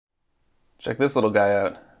Check this little guy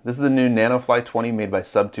out. This is the new Nanofly 20 made by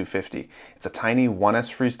Sub250. It's a tiny 1S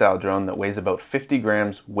Freestyle drone that weighs about 50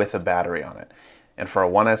 grams with a battery on it. And for a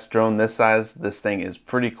 1S drone this size, this thing is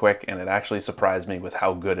pretty quick, and it actually surprised me with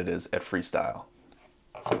how good it is at freestyle.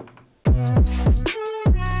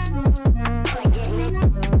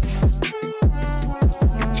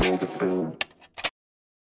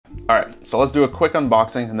 Alright, so let's do a quick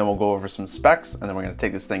unboxing and then we'll go over some specs, and then we're going to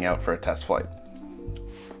take this thing out for a test flight.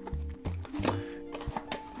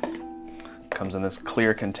 Comes in this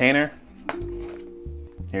clear container.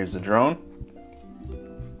 Here's the drone.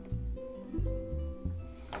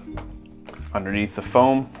 Underneath the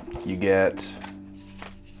foam, you get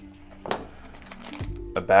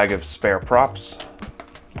a bag of spare props.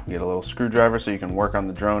 You get a little screwdriver so you can work on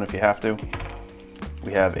the drone if you have to.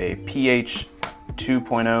 We have a pH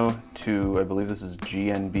 2.0 to, I believe this is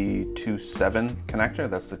GNB 27 connector.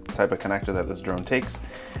 That's the type of connector that this drone takes.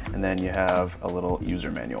 And then you have a little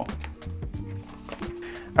user manual.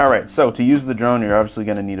 Alright, so to use the drone, you're obviously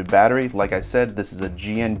going to need a battery. Like I said, this is a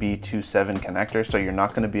GNB 27 connector, so you're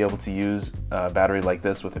not going to be able to use a battery like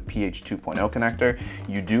this with a pH 2.0 connector.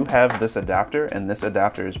 You do have this adapter, and this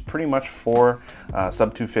adapter is pretty much for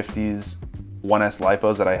Sub250's 1S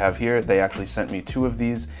LiPos that I have here. They actually sent me 2 of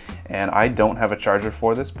these, and I don't have a charger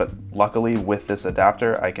for this, but luckily with this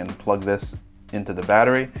adapter, I can plug this into the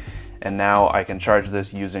battery. And now I can charge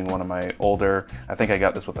this using one of my older, I think I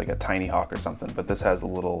got this with like a Tiny Hawk or something, but this has a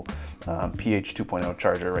little pH 2.0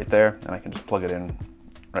 charger right there, and I can just plug it in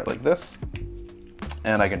right like this,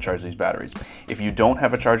 and I can charge these batteries. If you don't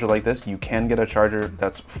have a charger like this, you can get a charger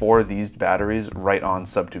that's for these batteries right on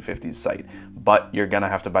Sub250's site, but you're gonna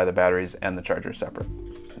have to buy the batteries and the charger separate.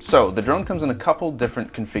 So the drone comes in a couple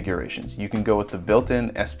different configurations. You can go with the built-in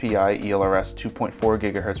SPI ELRS 2.4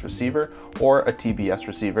 GHz receiver or a TBS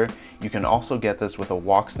receiver. You can also get this with a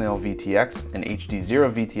Walksnail VTX, an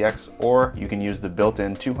HD0 VTX, or you can use the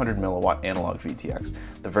built-in 200 milliwatt analog VTX.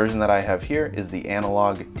 The version that I have here is the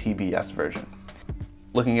analog TBS version.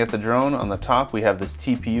 Looking at the drone, on the top we have this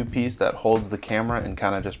TPU piece that holds the camera and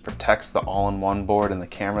kind of just protects the all-in-one board and the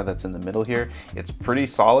camera that's in the middle here. It's pretty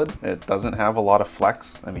solid. It doesn't have a lot of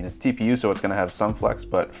flex. I mean, it's TPU, so it's going to have some flex,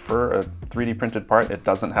 but for a 3D printed part, it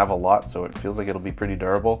doesn't have a lot, so it feels like it'll be pretty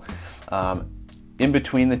durable. In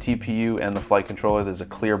between the TPU and the flight controller, there's a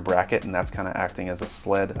clear bracket, and that's kind of acting as a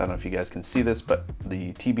sled. I don't know if you guys can see this, but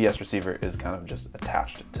the TBS receiver is kind of just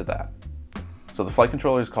attached to that. So the flight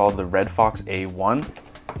controller is called the Red Fox A1.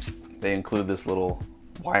 They include this little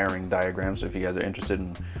wiring diagram, so if you guys are interested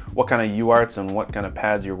in what kind of UARTs and what kind of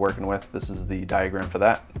pads you're working with, this is the diagram for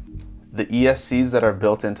that. The ESCs that are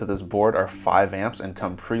built into this board are 5 amps and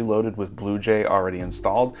come preloaded with BlueJay already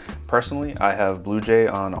installed. Personally, I have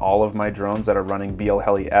BlueJay on all of my drones that are running BL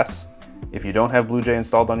Heli S. If you don't have BlueJay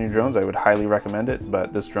installed on your drones, I would highly recommend it,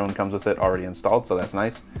 but this drone comes with it already installed, so that's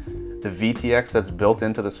nice. The VTX that's built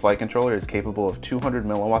into this flight controller is capable of 200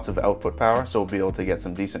 milliwatts of output power, so we'll be able to get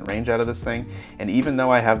some decent range out of this thing. And even though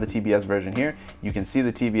I have the TBS version here, you can see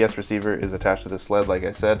the TBS receiver is attached to the sled, like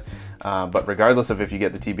I said. But regardless of if you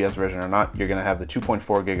get the TBS version or not, you're gonna have the 2.4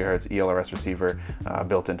 gigahertz ELRS receiver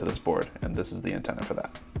built into this board, and this is the antenna for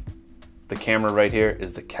that. The camera right here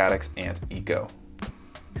is the Caddx Ant Eco.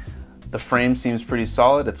 The frame seems pretty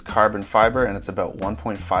solid. It's carbon fiber and it's about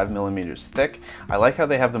 1.5 millimeters thick. I like how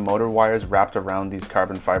they have the motor wires wrapped around these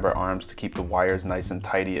carbon fiber arms to keep the wires nice and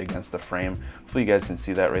tidy against the frame. Hopefully you guys can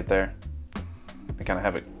see that right there. They kind of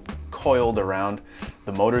have it coiled around.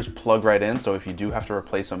 The motors plug right in, so if you do have to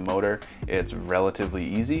replace a motor, it's relatively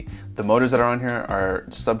easy. The motors that are on here are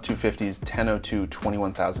Sub250's 1002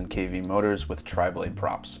 21,000 kV motors with tri-blade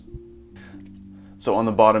props. So on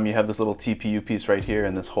the bottom you have this little TPU piece right here,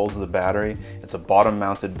 and this holds the battery. It's a bottom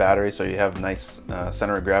mounted battery, so you have nice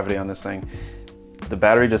center of gravity on this thing. The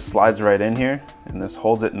battery just slides right in here, and this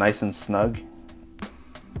holds it nice and snug.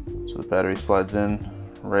 So the battery slides in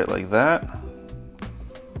right like that,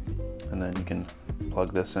 and then you can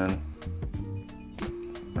plug this in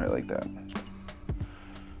right like that.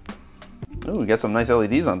 Oh, we got some nice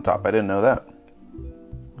LEDs on top. I didn't know that.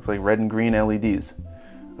 Looks like red and green LEDs.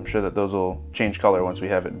 I'm sure that those will change color once we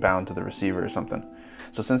have it bound to the receiver or something.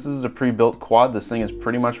 So since this is a pre-built quad, this thing is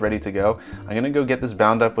pretty much ready to go. I'm gonna go get this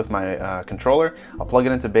bound up with my controller. I'll plug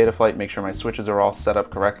it into Betaflight, make sure my switches are all set up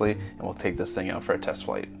correctly, and we'll take this thing out for a test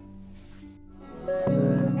flight.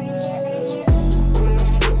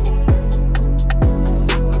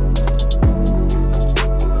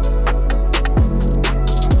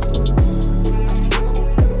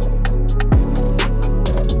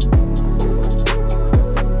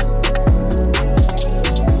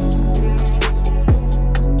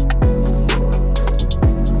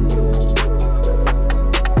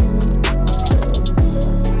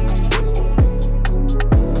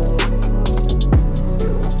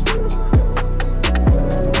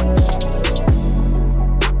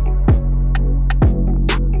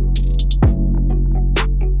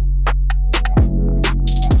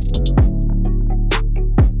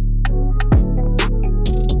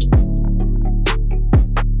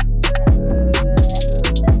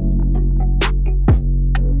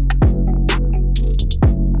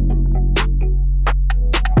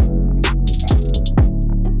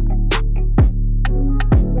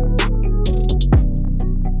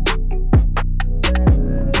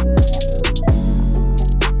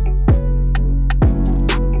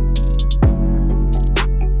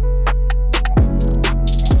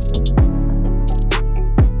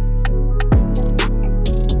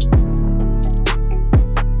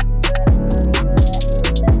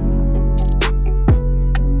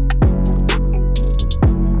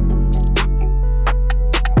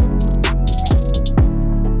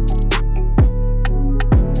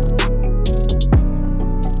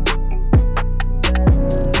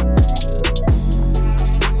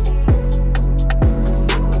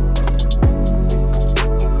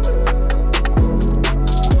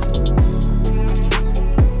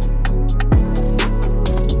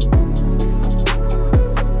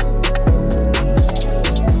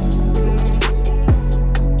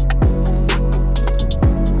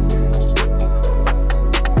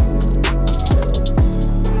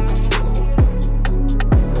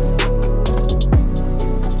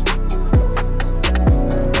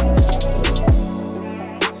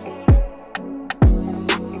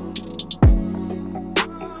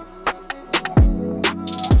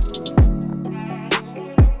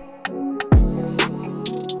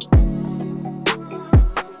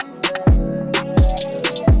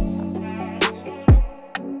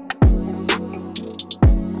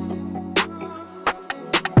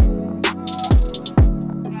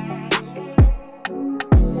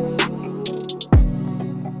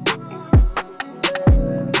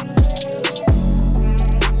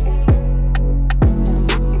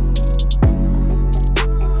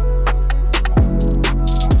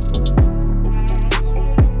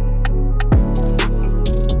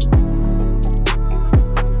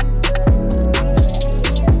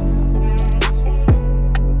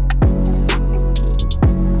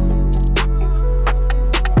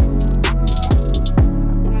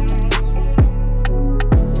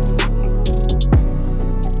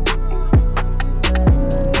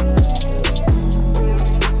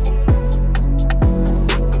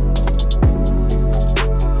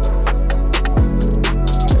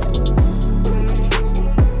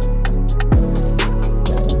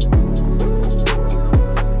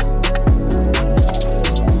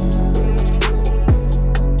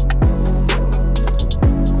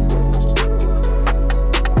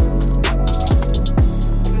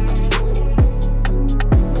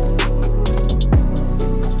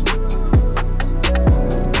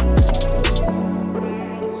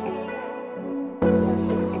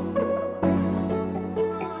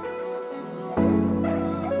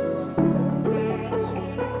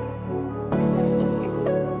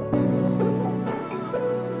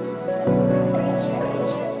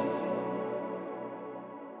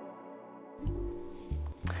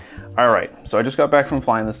 All right, so I just got back from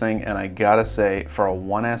flying this thing, and I gotta say, for a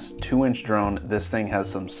 1S 2-inch drone, this thing has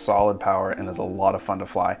some solid power and is a lot of fun to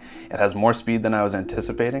fly. It has more speed than I was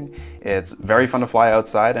anticipating. It's very fun to fly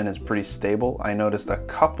outside and is pretty stable. I noticed a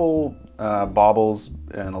couple bobbles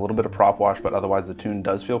and a little bit of prop wash, but otherwise the tune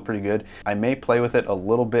does feel pretty good. I may play with it a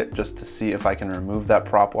little bit just to see if I can remove that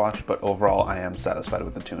prop wash, but overall I am satisfied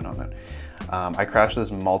with the tune on it. I crashed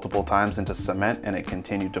this multiple times into cement and it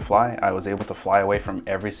continued to fly. I was able to fly away from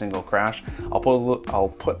every single crash. I'll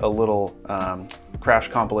put a little crash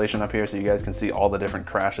compilation up here so you guys can see all the different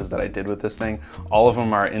crashes that I did with this thing. All of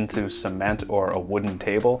them are into cement or a wooden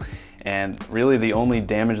table, and really the only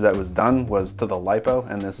damage that was done was to the LiPo,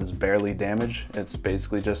 and this is barely damage. It's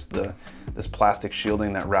basically just this plastic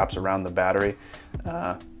shielding that wraps around the battery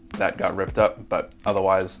that got ripped up, but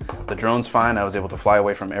otherwise the drone's fine. I was able to fly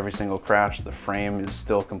away from every single crash. The frame is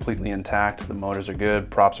still completely intact. The motors are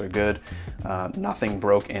good, props are good. Nothing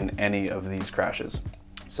broke in any of these crashes.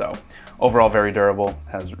 So overall very durable,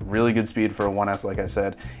 has really good speed for a 1S. Like I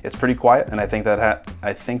said, it's pretty quiet, and I think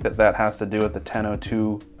that has to do with the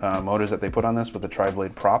 1002 motors that they put on this with the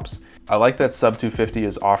tri-blade props. I like that Sub250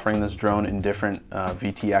 is offering this drone in different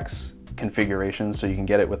VTX configurations, so you can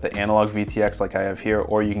get it with the analog VTX like I have here,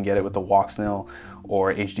 or you can get it with the Walksnail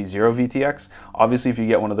or HD0 VTX. Obviously, if you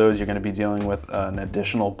get one of those, you're going to be dealing with an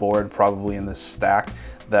additional board probably in this stack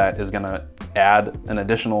that is going to add an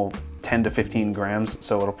additional 10 to 15 grams,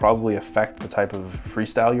 so it'll probably affect the type of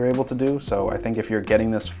freestyle you're able to do. So I think if you're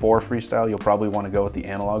getting this for freestyle, you'll probably want to go with the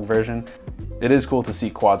analog version. It is cool to see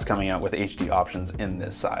quads coming out with HD options in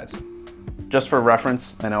this size. Just for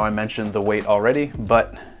reference, I know I mentioned the weight already,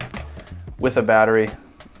 but with a battery,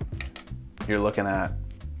 you're looking at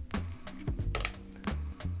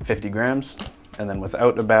 50 grams, and then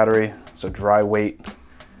without a battery, so dry weight,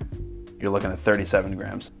 you're looking at 37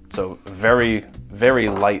 grams. So very, very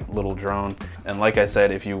light little drone. And like I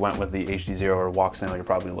said, if you went with the HD0 or Walksnail, you're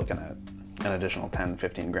probably looking at an additional 10,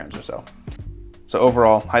 15 grams or so. So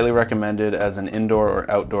overall, highly recommended as an indoor or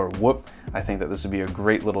outdoor whoop. I think that this would be a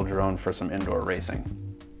great little drone for some indoor racing.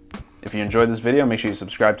 If you enjoyed this video, make sure you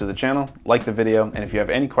subscribe to the channel, like the video, and if you have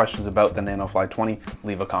any questions about the Nanofly 20,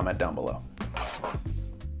 leave a comment down below.